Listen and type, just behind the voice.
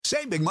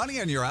Save big money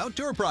on your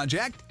outdoor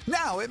project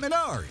now at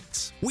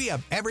Menards. We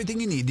have everything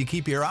you need to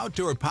keep your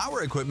outdoor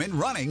power equipment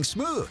running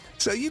smooth,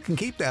 so you can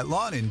keep that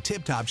lawn in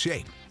tip-top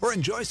shape or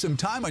enjoy some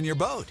time on your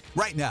boat.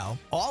 Right now,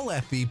 all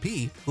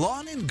FVP,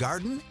 lawn and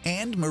garden,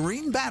 and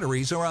marine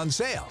batteries are on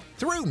sale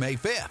through May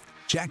 5th.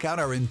 Check out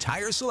our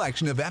entire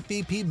selection of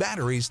FVP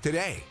batteries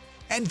today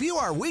and view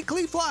our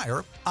weekly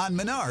flyer on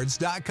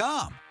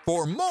Menards.com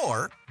for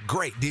more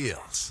great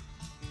deals.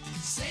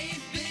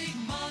 Save big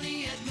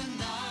money at Menards.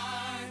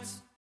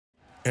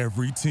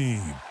 Every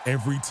team,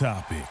 every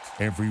topic,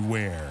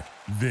 everywhere.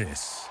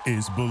 This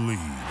is Believe.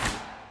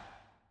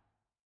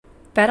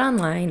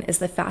 BetOnline is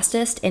the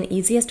fastest and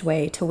easiest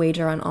way to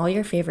wager on all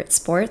your favorite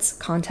sports,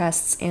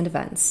 contests, and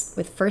events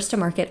with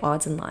first-to-market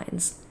odds and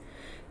lines.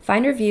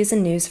 Find reviews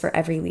and news for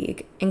every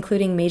league,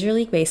 including Major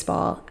League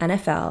Baseball,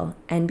 NFL,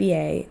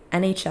 NBA,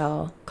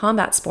 NHL,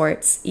 combat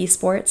sports,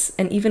 esports,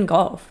 and even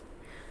golf.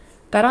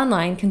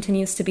 BetOnline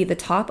continues to be the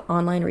top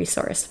online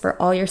resource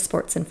for all your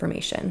sports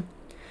information,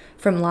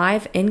 from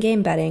live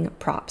in-game betting,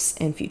 props,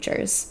 and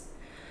futures.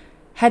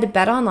 Head to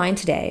BetOnline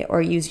today or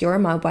use your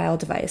mobile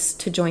device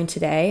to join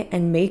today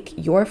and make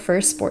your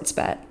first sports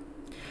bet.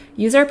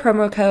 Use our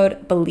promo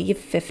code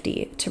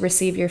BELIEVE50 to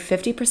receive your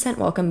 50%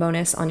 welcome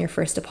bonus on your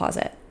first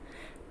deposit.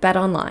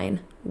 BetOnline,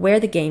 where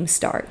the game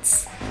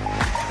starts.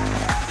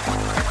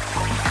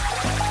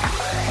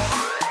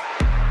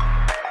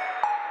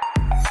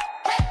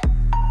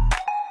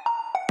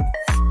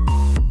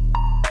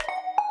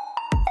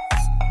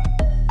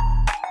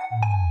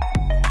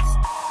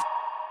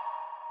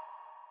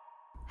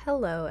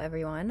 Hello,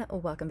 everyone.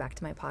 Welcome back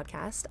to my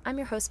podcast. I'm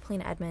your host,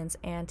 Polina Edmonds,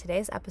 and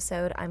today's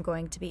episode, I'm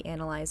going to be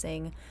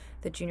analyzing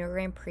the Junior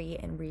Grand Prix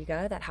in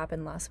Riga that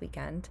happened last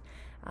weekend.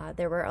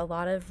 There were a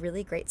lot of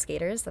really great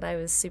skaters that I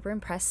was super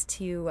impressed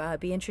to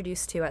be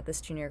introduced to at this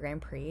Junior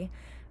Grand Prix.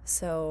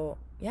 So,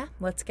 yeah,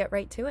 let's get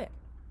right to it.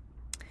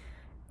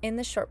 In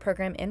the short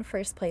program, in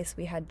first place,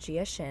 we had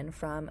Jia Shin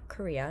from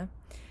Korea.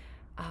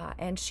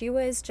 And she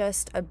was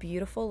just a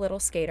beautiful little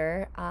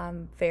skater.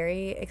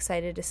 Very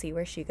excited to see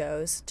where she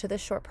goes. To the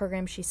short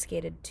program, she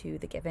skated to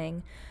the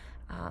Giving.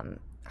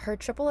 Her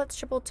triple lutz,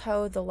 triple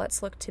toe, the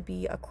lutz looked to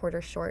be a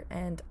quarter short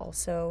and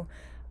also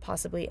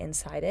possibly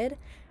insided.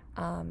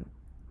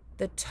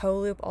 The toe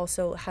loop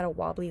also had a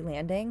wobbly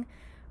landing,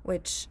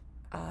 which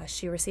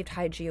she received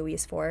high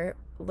GOEs for.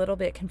 A little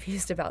bit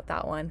confused about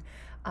that one.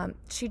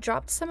 She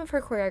dropped some of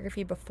her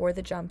choreography before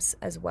the jumps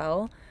as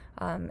well.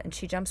 And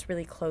she jumps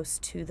really close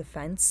to the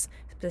fence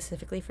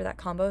specifically for that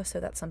combo, so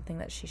that's something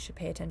that she should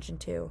pay attention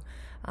to.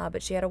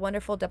 But she had a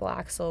wonderful double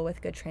axel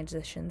with good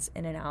transitions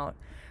in and out.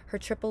 Her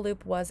triple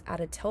loop was at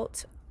a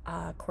tilt,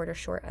 quarter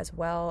short as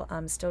well.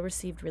 Still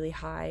received really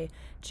high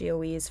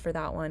GOEs for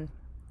that one.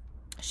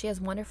 She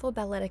has wonderful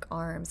balletic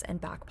arms and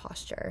back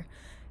posture.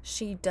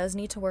 She does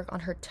need to work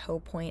on her toe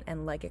point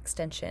and leg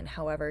extension,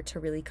 however, to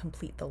really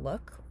complete the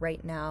look.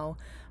 Right now,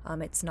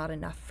 it's not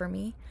enough for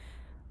me.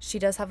 She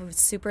does have a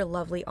super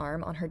lovely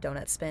arm on her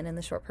donut spin in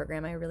the short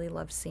program. I really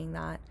loved seeing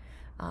that.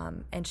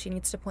 And she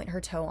needs to point her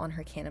toe on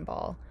her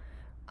cannonball.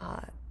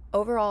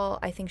 Overall,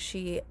 I think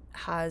she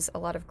has a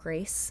lot of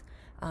grace,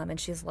 and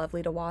she's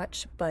lovely to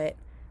watch, but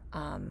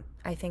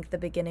I think the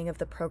beginning of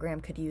the program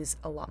could use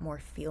a lot more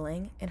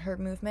feeling in her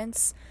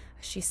movements.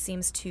 She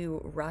seems to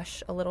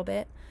rush a little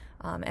bit,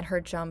 and her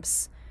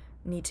jumps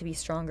need to be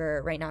stronger.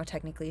 Right now,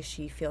 technically,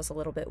 she feels a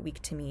little bit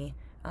weak to me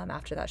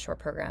after that short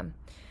program.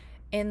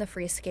 In the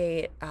free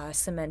skate,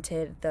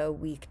 cemented the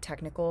weak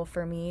technical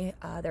for me.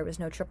 There was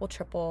no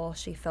triple-triple.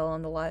 She fell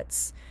on the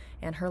lutz,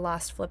 and her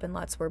last flip and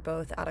lutz were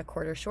both at a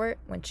quarter short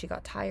when she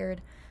got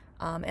tired.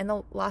 And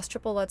the last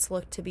triple lutz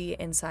looked to be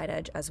inside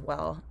edge as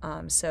well.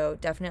 So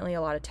definitely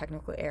a lot of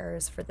technical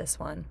errors for this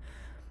one.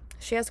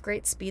 She has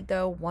great speed,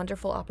 though.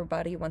 Wonderful upper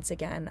body once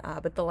again,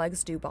 but the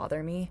legs do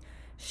bother me.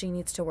 She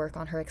needs to work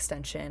on her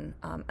extension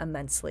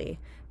immensely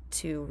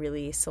to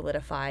really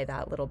solidify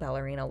that little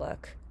ballerina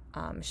look.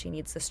 She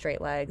needs the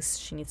straight legs,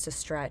 she needs to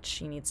stretch,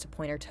 she needs to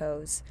point her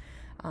toes.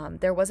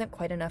 There wasn't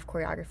quite enough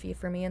choreography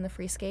for me in the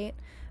free skate.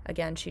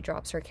 Again, she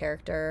drops her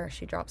character,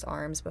 she drops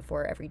arms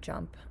before every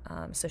jump,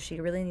 so she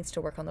really needs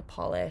to work on the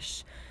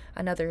polish.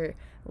 Another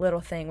little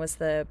thing was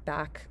the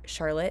back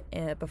Charlotte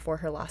before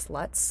her last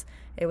lutz.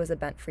 It was a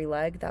bent free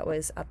leg that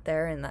was up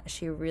there, and that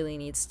she really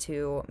needs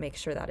to make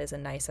sure that is a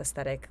nice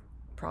aesthetic,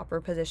 proper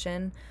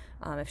position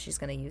if she's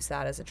going to use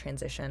that as a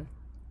transition.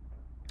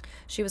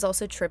 She was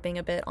also tripping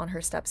a bit on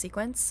her step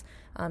sequence,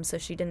 so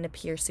she didn't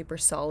appear super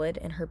solid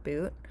in her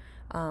boot,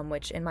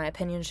 which in my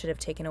opinion should have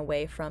taken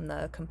away from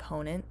the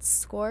components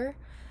score.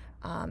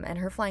 And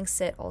her flying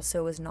sit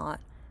also was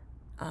not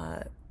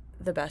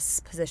the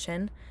best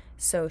position,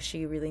 so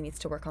she really needs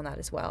to work on that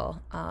as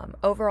well.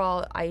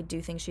 Overall, I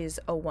do think she's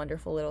a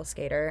wonderful little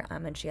skater,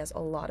 and she has a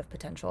lot of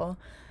potential,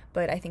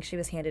 but I think she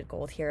was handed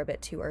gold here a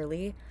bit too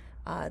early.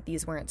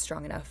 These weren't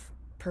strong enough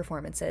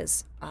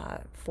performances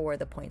for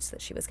the points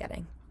that she was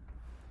getting.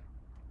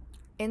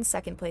 In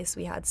second place,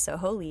 we had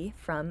Soho Lee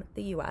from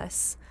the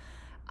US.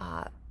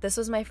 This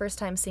was my first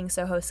time seeing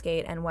Soho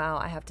skate, and wow,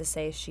 I have to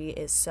say she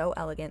is so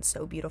elegant,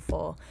 so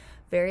beautiful.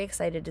 very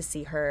excited to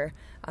see her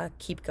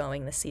keep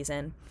going this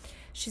season.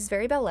 She's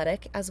very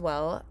balletic as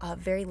well, a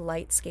very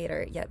light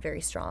skater, yet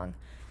very strong.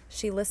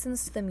 She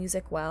listens to the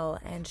music well,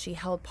 and she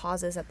held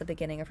pauses at the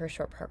beginning of her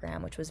short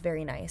program, which was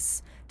very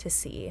nice to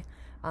see.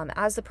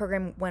 As the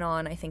program went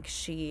on, I think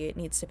she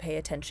needs to pay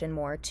attention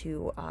more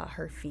to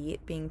her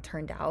feet being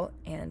turned out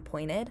and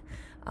pointed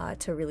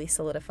to really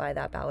solidify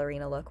that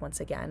ballerina look once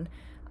again.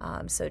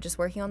 So just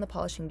working on the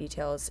polishing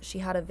details. She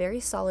had a very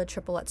solid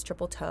triple-lutz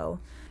triple toe.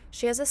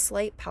 She has a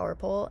slight power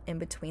pull in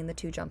between the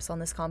two jumps on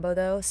this combo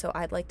though, so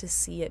I'd like to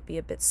see it be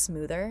a bit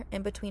smoother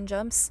in between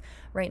jumps.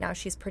 Right now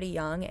she's pretty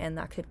young, and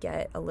that could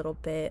get a little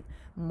bit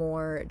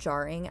more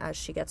jarring as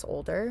she gets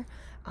older.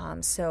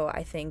 So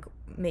I think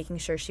making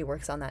sure she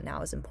works on that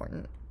now is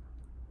important.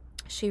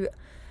 She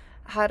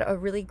had a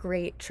really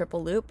great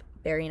triple loop,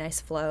 very nice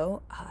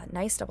flow,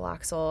 nice double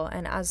axel,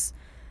 and as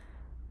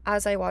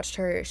I watched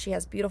her, she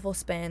has beautiful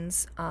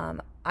spins.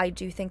 I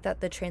do think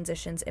that the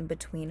transitions in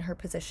between her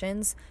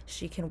positions,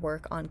 she can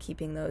work on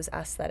keeping those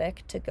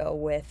aesthetic to go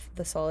with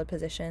the solid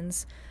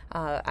positions.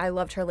 I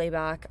loved her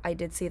layback. I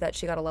did see that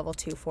she got a level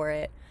 2 for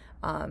it.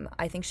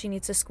 I think she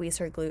needs to squeeze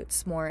her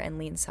glutes more and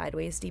lean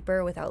sideways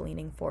deeper without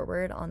leaning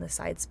forward on the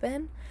side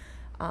spin.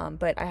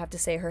 But I have to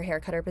say her hair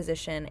cutter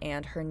position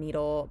and her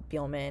needle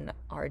Biellmann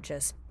are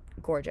just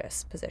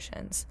gorgeous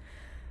positions.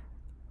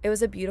 It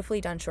was a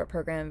beautifully done short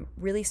program,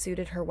 really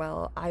suited her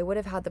well. I would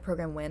have had the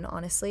program win,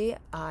 honestly.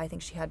 I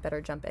think she had better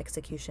jump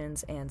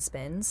executions and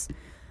spins.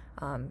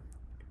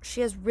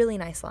 She has really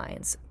nice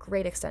lines,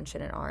 great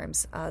extension in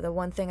arms. The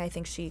one thing I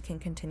think she can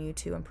continue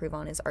to improve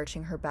on is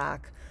arching her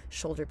back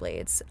shoulder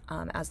blades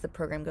as the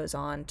program goes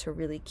on to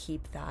really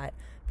keep that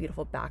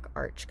beautiful back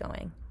arch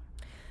going.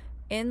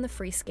 In the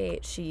free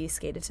skate, she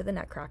skated to the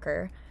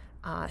Nutcracker.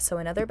 So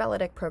another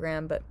balletic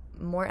program, but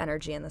more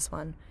energy in this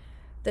one.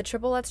 The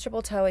triple Lutz,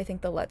 triple toe, I think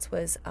the Lutz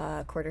was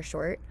a quarter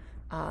short.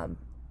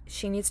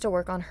 She needs to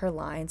work on her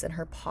lines and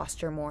her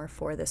posture more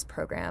for this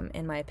program,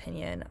 in my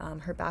opinion.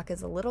 Her back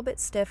is a little bit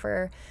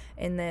stiffer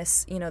in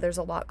this. There's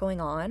a lot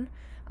going on.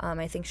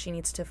 I think she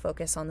needs to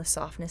focus on the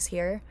softness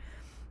here.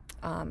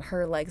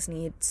 Her legs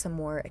need some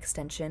more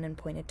extension and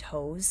pointed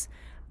toes.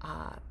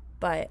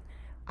 But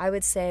I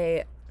would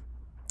say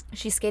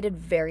she skated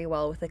very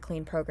well with a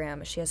clean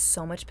program. She has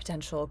so much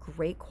potential,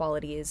 great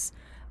qualities.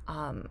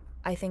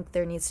 I think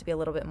there needs to be a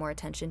little bit more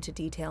attention to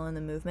detail in the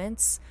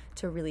movements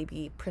to really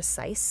be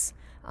precise.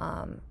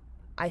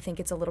 I think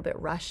it's a little bit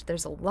rushed.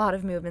 There's a lot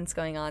of movements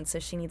going on, so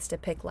she needs to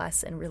pick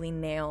less and really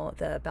nail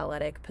the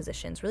balletic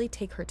positions, really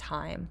take her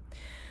time.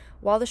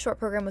 While the short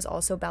program was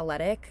also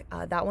balletic,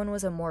 that one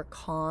was a more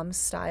calm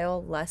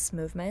style, less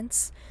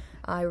movements.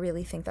 I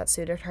really think that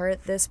suited her.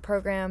 This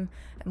program,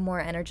 more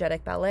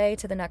energetic ballet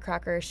to the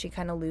Nutcracker, she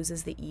kind of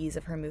loses the ease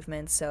of her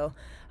movements. So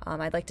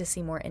I'd like to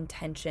see more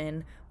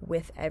intention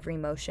with every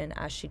motion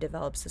as she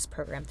develops this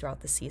program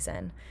throughout the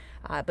season.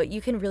 But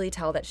you can really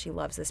tell that she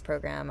loves this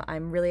program.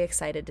 I'm really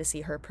excited to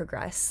see her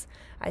progress.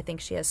 I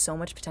think she has so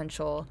much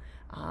potential.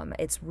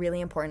 It's really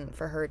important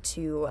for her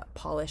to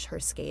polish her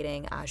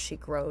skating as she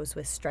grows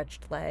with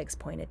stretched legs,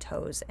 pointed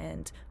toes,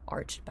 and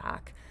arched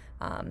back.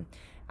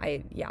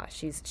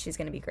 She's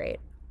going to be great.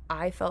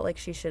 I felt like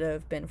she should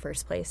have been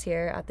first place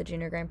here at the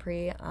Junior Grand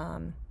Prix.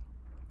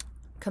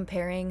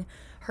 Comparing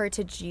her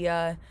to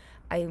Gia,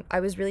 I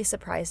was really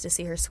surprised to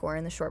see her score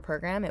in the short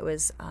program. It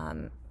was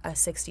a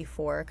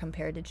 64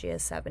 compared to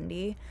Gia's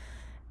 70.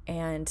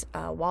 And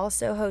while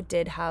Soho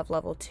did have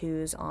level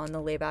 2s on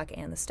the layback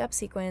and the step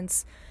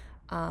sequence,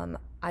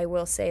 I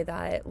will say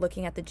that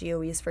looking at the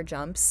GOEs for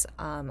jumps,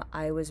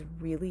 I was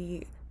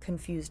really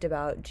confused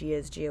about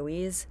Gia's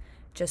GOEs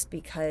just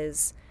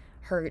because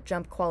her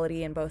jump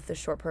quality in both the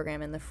short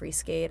program and the free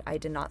skate I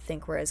did not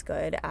think were as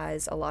good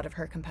as a lot of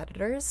her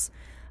competitors.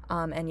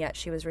 And yet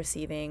she was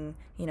receiving,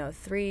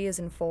 3s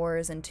and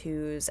 4s and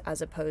 2s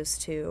as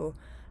opposed to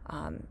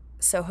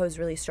Soho's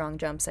really strong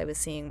jumps. I was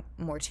seeing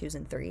more 2s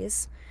and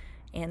 3s.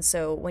 And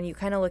so when you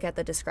kind of look at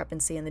the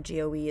discrepancy in the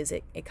GOEs,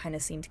 it kind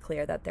of seemed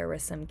clear that there were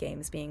some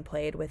games being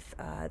played with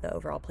the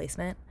overall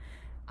placement.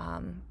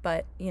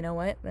 But you know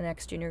what? The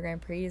next Junior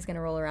Grand Prix is going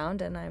to roll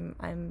around, and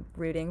I'm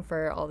rooting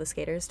for all the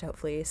skaters to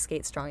hopefully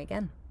skate strong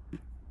again.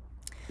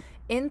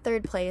 In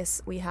third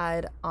place, we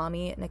had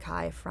Ami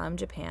Nakai from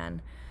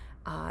Japan,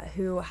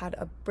 who had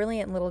a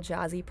brilliant little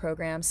jazzy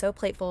program, so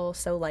playful,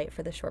 so light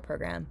for the short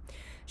program.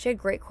 She had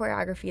great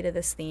choreography to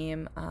this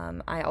theme.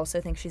 I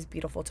also think she's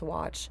beautiful to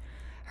watch.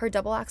 Her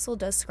double axel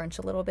does scrunch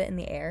a little bit in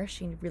the air.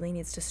 She really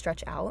needs to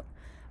stretch out.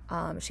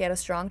 She had a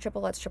strong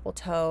triple Lutz, triple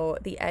toe.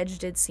 The edge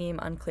did seem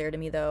unclear to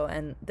me, though,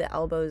 and the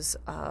elbows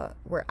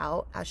were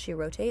out as she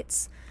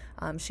rotates.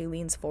 She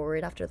leans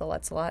forward after the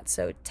Lutz a lot.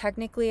 So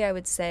technically, I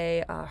would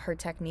say her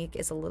technique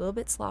is a little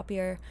bit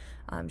sloppier.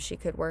 She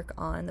could work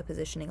on the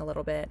positioning a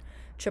little bit.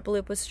 Triple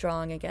loop was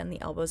strong. Again,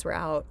 the elbows were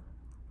out.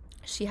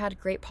 She had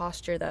great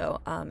posture,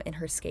 though, in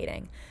her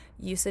skating.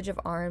 Usage of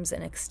arms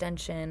and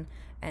extension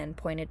and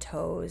pointed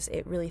toes.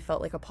 It really felt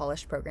like a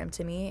polished program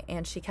to me,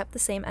 and she kept the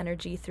same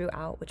energy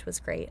throughout, which was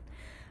great.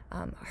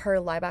 Her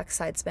lie back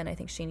side spin, I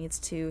think she needs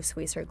to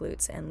squeeze her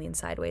glutes and lean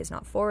sideways,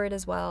 not forward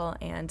as well.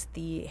 And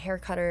the hair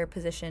cutter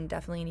position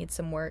definitely needs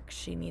some work.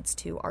 She needs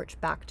to arch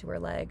back to her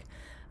leg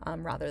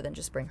rather than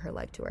just bring her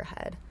leg to her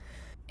head.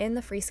 In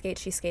the free skate,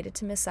 she skated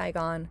to Miss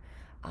Saigon.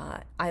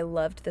 I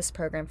loved this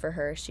program for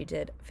her. She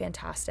did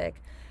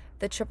fantastic.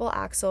 The triple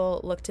axel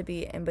looked to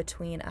be in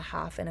between a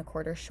half and a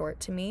quarter short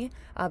to me,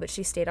 but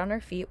she stayed on her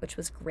feet, which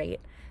was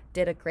great.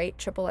 Did a great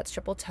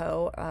triple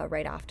toe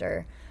right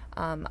after.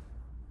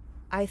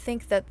 I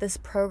think that this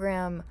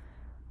program,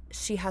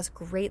 she has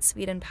great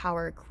speed and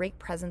power, great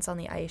presence on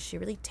the ice. She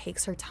really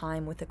takes her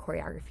time with the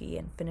choreography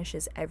and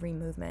finishes every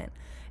movement.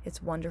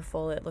 It's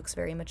wonderful. It looks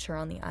very mature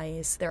on the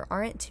ice. There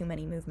aren't too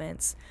many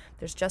movements.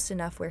 There's just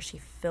enough where she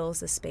fills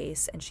the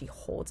space and she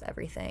holds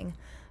everything.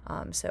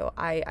 So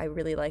I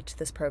really liked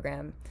this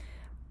program.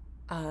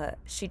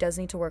 She does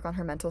need to work on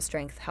her mental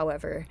strength,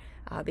 however,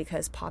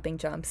 because popping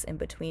jumps in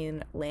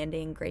between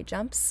landing great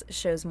jumps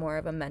shows more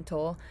of a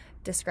mental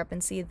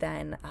discrepancy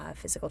than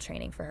physical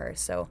training for her.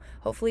 So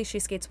hopefully she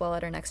skates well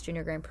at her next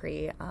Junior Grand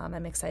Prix.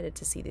 I'm excited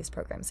to see these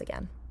programs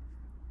again.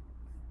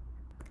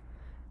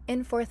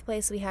 In fourth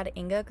place, we had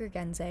Inga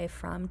Gergenze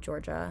from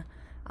Georgia,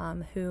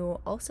 who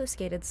also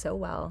skated so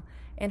well.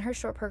 In her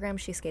short program,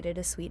 she skated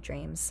to Sweet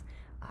Dreams.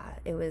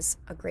 It was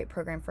a great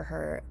program for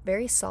her.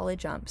 Very solid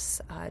jumps.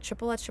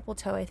 Triple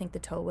toe, I think the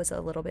toe was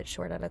a little bit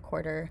short at a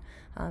quarter.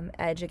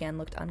 Edge, again,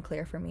 looked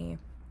unclear for me.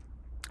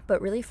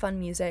 But really fun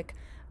music.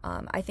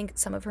 I think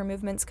some of her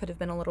movements could have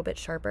been a little bit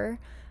sharper,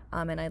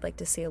 and I'd like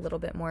to see a little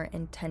bit more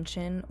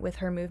intention with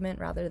her movement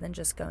rather than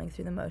just going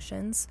through the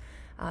motions.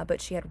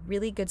 But she had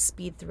really good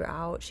speed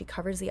throughout. She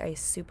covers the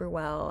ice super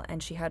well,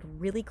 and she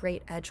had really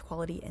great edge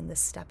quality in the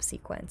step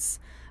sequence,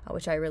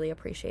 which I really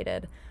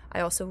appreciated. I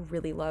also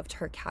really loved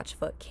her catch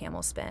foot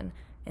camel spin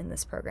in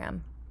this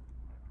program.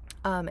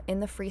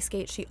 In the free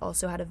skate, she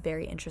also had a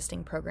very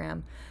interesting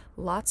program.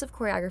 Lots of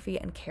choreography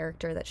and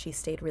character that she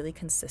stayed really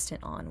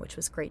consistent on, which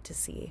was great to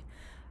see.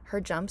 Her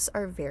jumps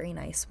are very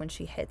nice when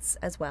she hits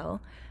as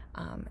well,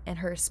 and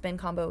her spin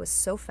combo was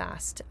so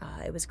fast.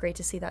 It was great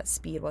to see that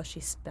speed while she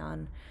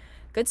spun.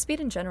 Good speed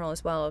in general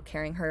as well,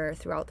 carrying her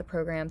throughout the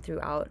program,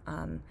 throughout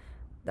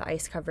the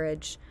ice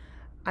coverage.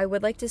 I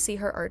would like to see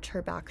her arch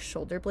her back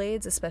shoulder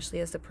blades, especially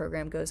as the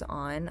program goes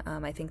on.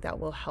 I think that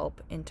will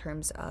help in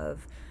terms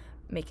of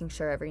making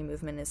sure every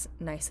movement is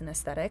nice and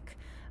aesthetic.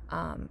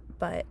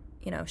 But,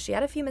 she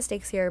had a few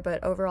mistakes here,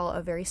 but overall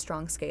a very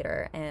strong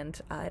skater,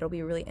 and it'll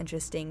be really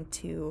interesting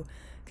to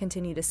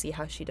continue to see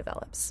how she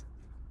develops.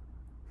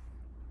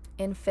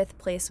 In fifth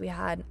place, we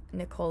had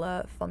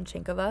Nikola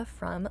Fomchenkova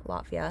from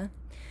Latvia.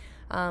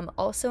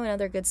 Also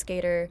another good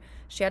skater.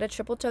 She had a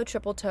triple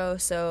toe,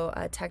 so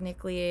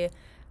technically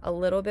a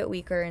little bit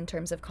weaker in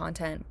terms of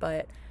content,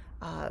 but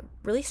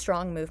really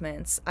strong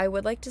movements. I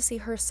would like to see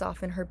her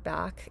soften her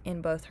back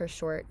in both her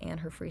short and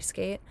her free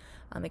skate.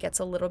 It gets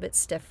a little bit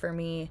stiff for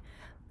me,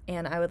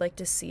 and I would like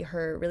to see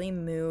her really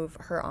move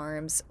her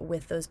arms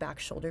with those back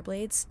shoulder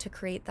blades to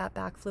create that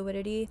back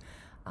fluidity,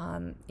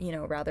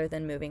 rather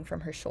than moving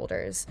from her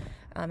shoulders.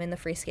 In the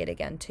free skate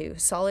again too,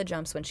 solid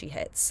jumps when she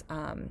hits.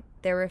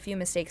 There were a few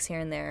mistakes here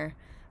and there,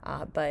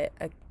 but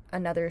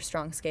another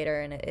strong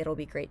skater, and it'll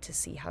be great to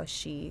see how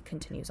she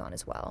continues on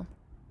as well.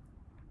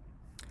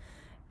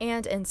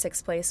 And in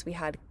sixth place, we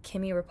had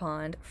Kimi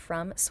Rapond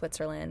from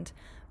Switzerland.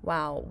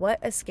 Wow, what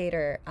a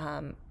skater.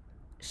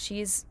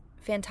 She's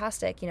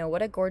fantastic.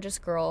 What a gorgeous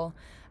girl.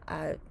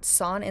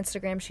 Saw on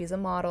Instagram she's a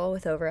model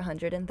with over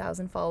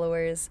 100,000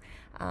 followers,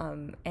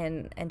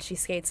 and she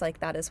skates like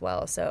that as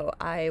well. So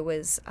I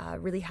was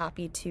really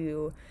happy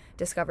to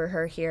discover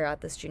her here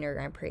at this Junior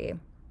Grand Prix.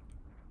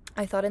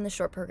 I thought in the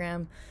short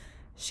program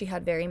she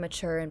had very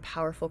mature and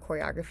powerful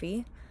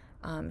choreography.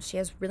 She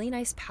has really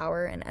nice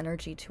power and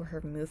energy to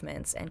her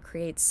movements and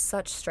creates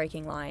such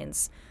striking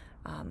lines.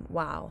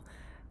 Wow.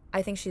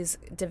 I think she's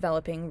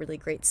developing really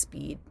great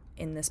speed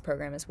in this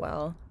program as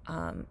well.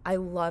 I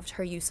loved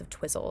her use of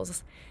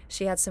twizzles.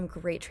 She had some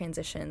great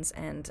transitions,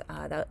 and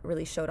that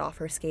really showed off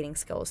her skating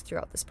skills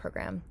throughout this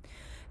program.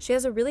 She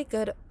has a really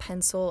good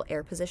pencil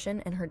air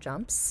position in her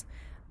jumps.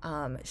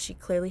 She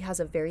clearly has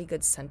a very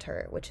good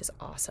center, which is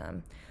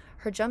awesome.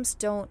 Her jumps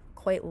don't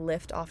quite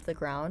lift off the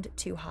ground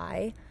too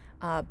high,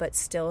 but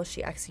still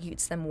she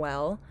executes them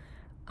well.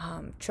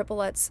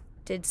 Triplets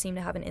did seem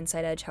to have an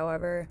inside edge,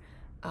 however.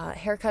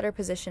 Hair cutter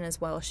position as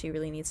well, she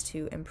really needs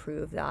to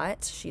improve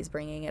that. She's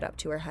bringing it up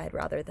to her head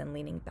rather than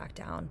leaning back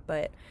down.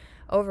 But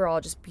overall,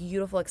 just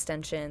beautiful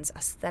extensions,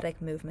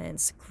 aesthetic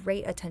movements,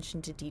 great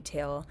attention to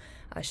detail.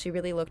 She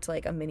really looked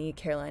like a mini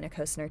Carolina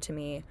Kostner to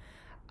me.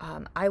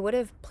 I would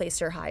have placed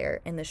her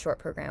higher in the short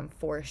program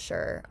for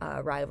sure,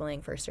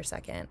 rivaling first or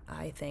second.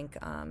 I think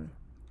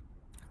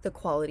the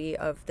quality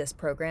of this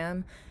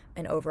program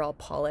and overall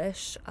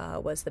polish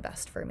was the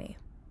best for me.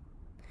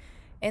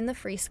 In the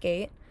free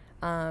skate,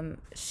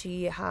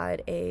 she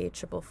had a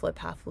triple flip,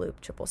 half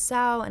loop, triple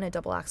sow, and a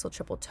double axel,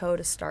 triple toe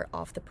to start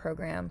off the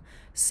program.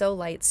 So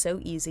light, so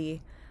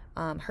easy.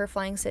 Her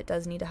flying sit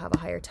does need to have a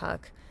higher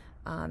tuck.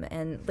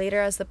 And later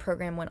as the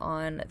program went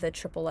on, the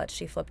triple Lutz,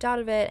 she flipped out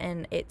of it,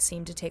 and it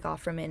seemed to take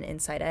off from an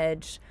inside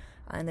edge.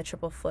 And the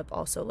triple flip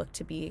also looked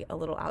to be a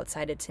little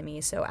outsideed to me.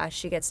 So as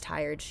she gets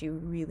tired, she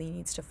really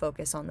needs to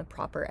focus on the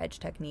proper edge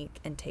technique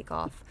and take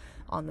off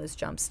on those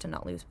jumps to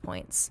not lose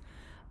points.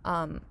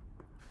 I'm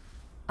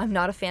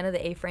not a fan of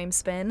the A-frame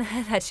spin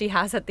that she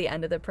has at the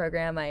end of the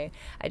program. I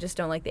just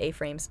don't like the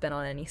A-frame spin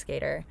on any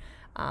skater.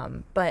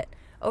 But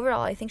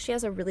overall, I think she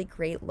has a really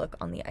great look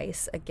on the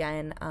ice.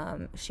 Again,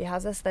 she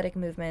has aesthetic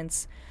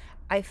movements.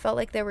 I felt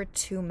like there were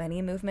too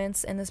many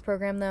movements in this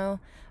program, though.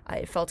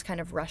 It felt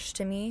kind of rushed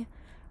to me.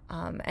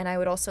 And I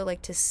would also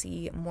like to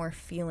see more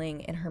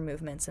feeling in her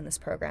movements in this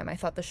program. I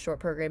thought the short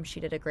program, she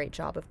did a great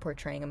job of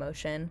portraying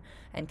emotion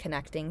and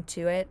connecting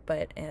to it,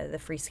 but the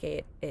free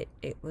skate,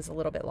 it was a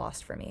little bit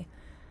lost for me.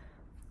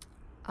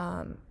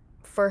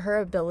 For her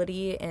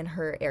ability and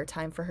her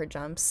airtime for her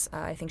jumps,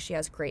 I think she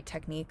has great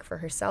technique for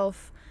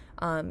herself.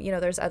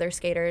 There's other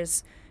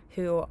skaters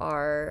who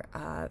are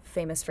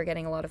famous for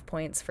getting a lot of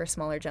points for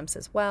smaller jumps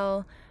as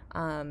well.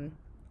 And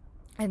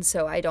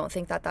so I don't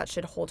think that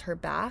should hold her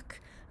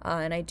back.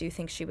 And I do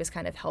think she was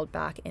kind of held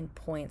back in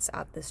points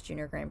at this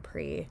Junior Grand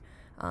Prix,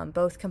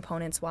 both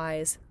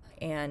components-wise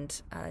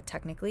and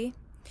technically.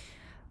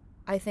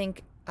 I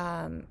think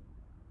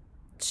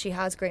she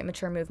has great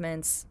mature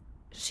movements.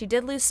 She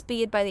did lose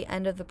speed by the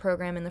end of the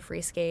program in the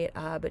free skate,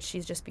 but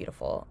she's just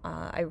beautiful.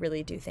 I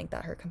really do think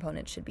that her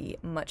component should be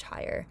much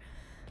higher.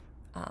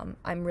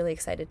 I'm really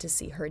excited to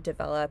see her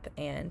develop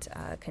and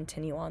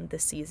continue on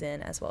this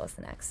season as well as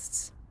the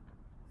next.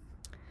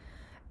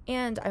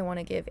 And I want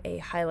to give a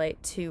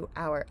highlight to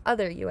our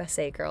other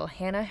USA girl,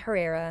 Hannah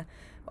Herrera,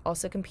 who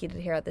also competed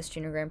here at this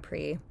Junior Grand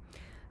Prix.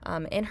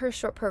 In her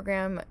short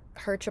program,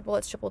 her triple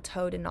Lutz triple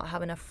toe did not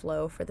have enough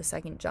flow for the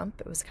second jump.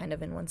 It was kind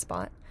of in one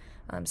spot.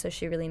 So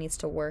she really needs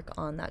to work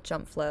on that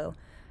jump flow.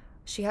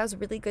 She has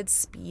really good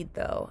speed,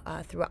 though,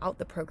 throughout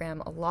the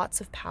program, lots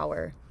of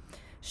power.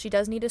 She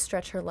does need to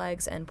stretch her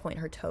legs and point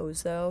her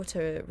toes, though,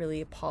 to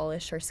really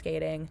polish her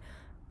skating.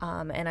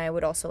 And I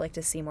would also like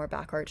to see more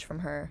back arch from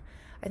her.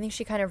 I think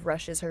she kind of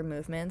rushes her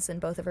movements in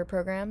both of her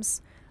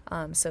programs.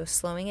 So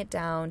slowing it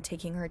down,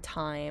 taking her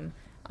time,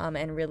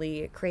 and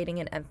really creating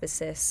an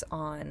emphasis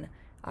on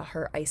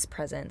her ice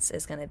presence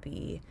is going to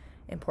be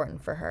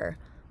important for her.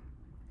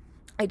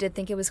 I did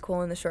think it was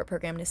cool in the short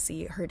program to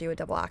see her do a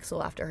double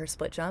axel after her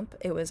split jump.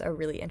 It was a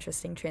really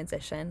interesting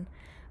transition.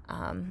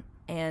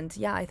 And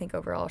yeah, I think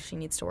overall she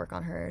needs to work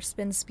on her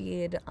spin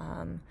speed,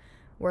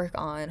 work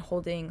on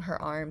holding her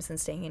arms and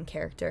staying in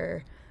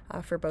character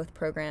for both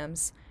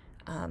programs.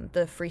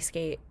 The free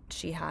skate,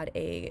 she had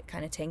a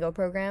kind of tango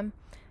program,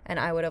 and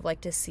I would have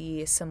liked to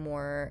see some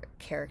more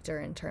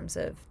character in terms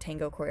of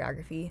tango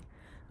choreography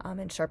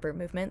and sharper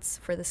movements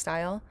for the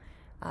style.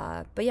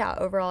 But yeah,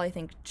 overall, I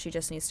think she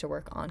just needs to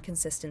work on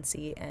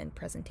consistency and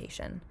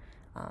presentation.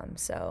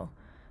 So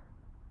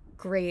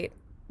great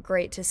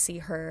to see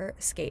her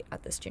skate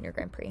at this Junior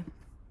Grand Prix.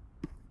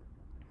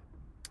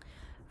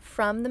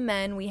 From the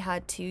men, we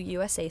had two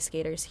USA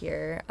skaters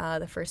here,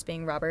 the first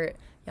being Robert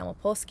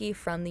Yamopolsky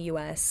from the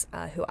US,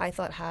 who I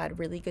thought had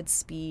really good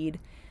speed.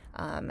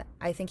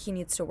 I think he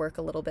needs to work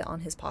a little bit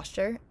on his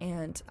posture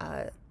and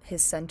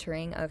his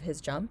centering of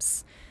his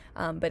jumps.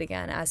 But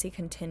again, as he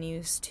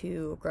continues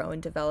to grow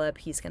and develop,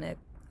 he's going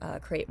to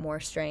create more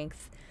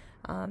strength.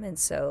 And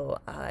so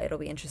it'll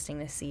be interesting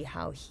to see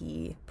how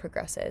he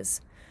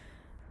progresses.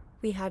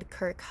 We had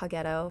Kirk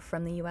Hagetto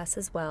from the US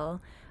as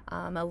well,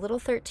 a little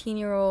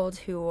 13-year-old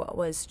who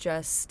was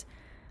just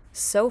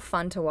so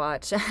fun to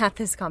watch at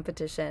this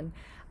competition.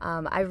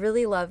 I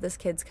really love this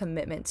kid's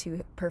commitment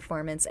to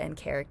performance and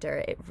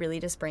character. It really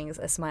just brings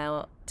a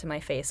smile to my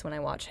face when I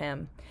watch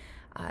him.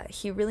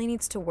 He really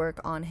needs to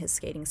work on his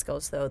skating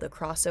skills, though. The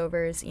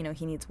crossovers,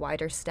 he needs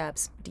wider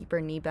steps,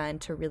 deeper knee bend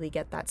to really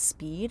get that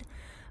speed,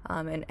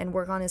 and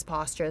work on his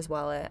posture as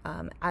well.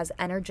 As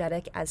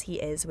energetic as he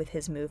is with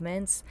his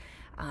movements,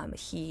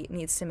 he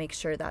needs to make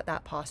sure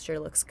that posture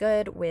looks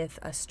good with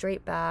a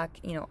straight back,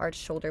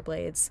 arched shoulder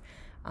blades,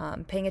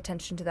 paying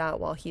attention to that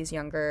while he's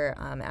younger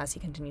as he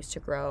continues to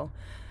grow.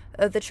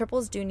 The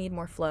triples do need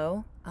more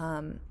flow.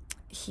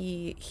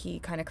 He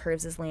kind of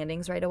curves his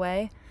landings right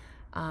away.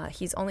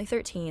 He's only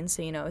 13,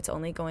 so, it's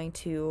only going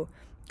to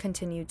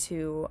continue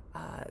to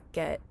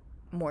get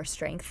more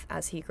strength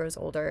as he grows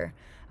older,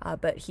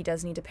 but he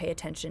does need to pay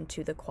attention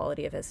to the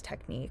quality of his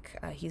technique.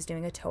 He's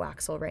doing a toe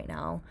axel right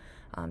now,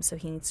 so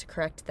he needs to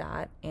correct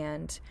that.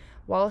 And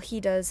while he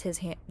does his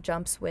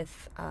jumps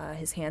with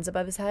his hands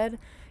above his head,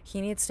 he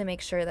needs to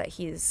make sure that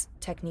his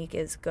technique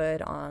is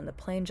good on the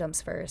plane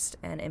jumps first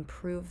and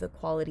improve the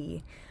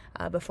quality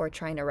before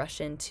trying to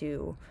rush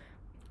into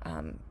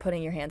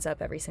putting your hands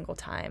up every single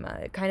time.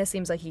 It kind of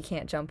seems like he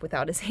can't jump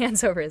without his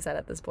hands over his head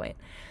at this point.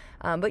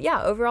 But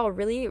yeah, overall,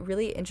 really,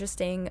 really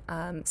interesting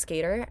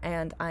skater,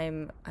 and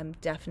I'm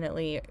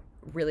definitely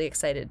really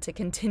excited to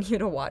continue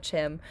to watch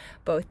him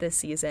both this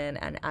season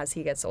and as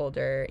he gets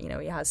older.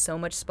 He has so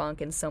much spunk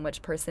and so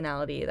much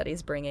personality that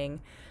he's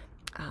bringing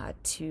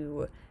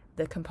to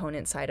the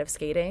component side of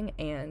skating,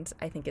 and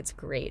I think it's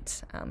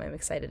great. I'm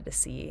excited to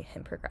see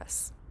him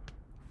progress.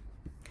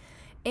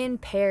 In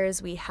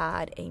pairs, we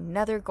had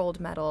another gold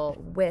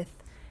medal with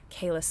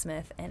Kayla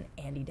Smith and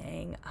Andy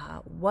Dang.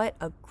 What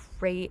a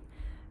great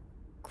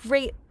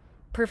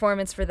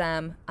performance for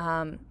them.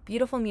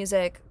 Beautiful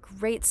music,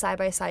 great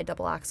side-by-side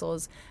double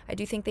axels. I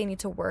do think they need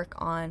to work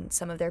on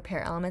some of their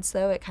pair elements,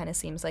 though. It kind of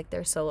seems like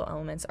their solo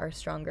elements are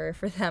stronger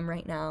for them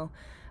right now.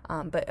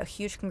 But a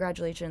huge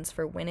congratulations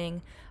for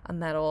winning a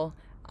medal.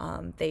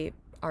 They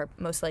are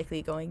most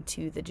likely going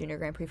to the Junior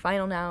Grand Prix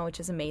final now, which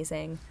is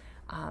amazing.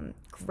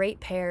 Great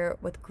pair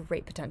with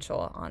great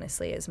potential,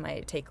 honestly, is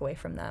my takeaway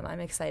from them.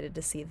 I'm excited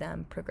to see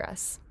them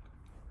progress.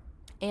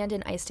 And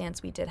in ice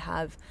dance, we did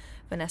have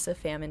Vanessa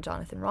Pham and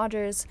Jonathan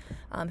Rogers,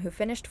 who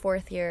finished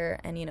fourth here.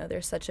 And,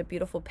 they're such a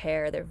beautiful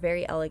pair. They're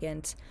very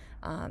elegant.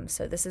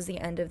 So this is the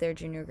end of their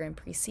Junior Grand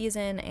Prix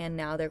season, and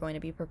now they're going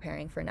to be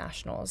preparing for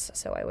nationals.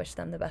 So I wish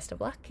them the best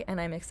of luck, and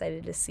I'm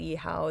excited to see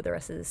how the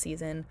rest of the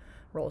season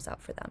rolls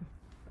out for them.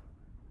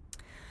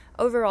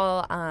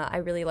 Overall, I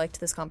really liked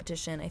this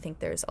competition. I think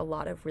there's a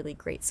lot of really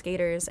great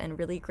skaters and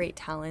really great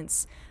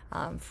talents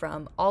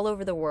from all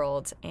over the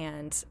world,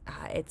 and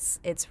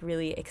it's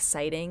really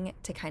exciting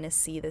to kind of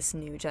see this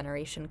new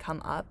generation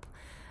come up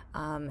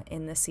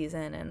in this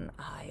season, and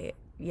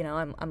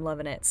I'm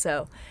loving it.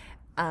 So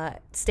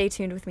stay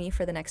tuned with me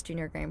for the next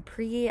Junior Grand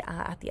Prix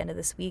at the end of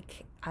this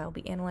week. I'll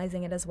be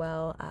analyzing it as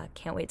well.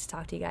 Can't wait to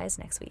talk to you guys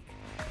next week.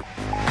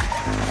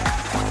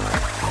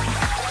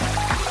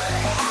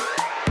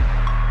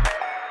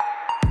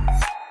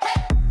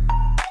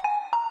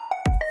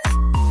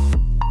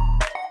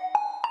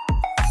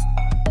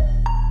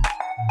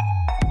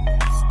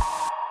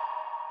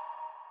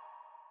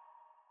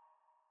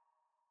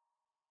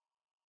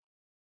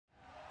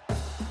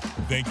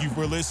 Thank you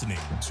for listening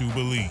to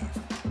Believe.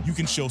 You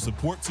can show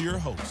support to your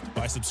host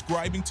by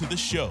subscribing to the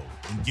show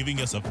and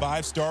giving us a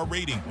 5-star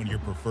rating on your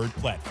preferred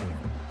platform.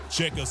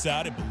 Check us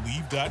out at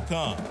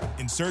Believe.com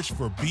and search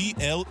for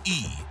BLEAV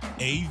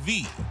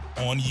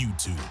on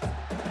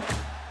YouTube.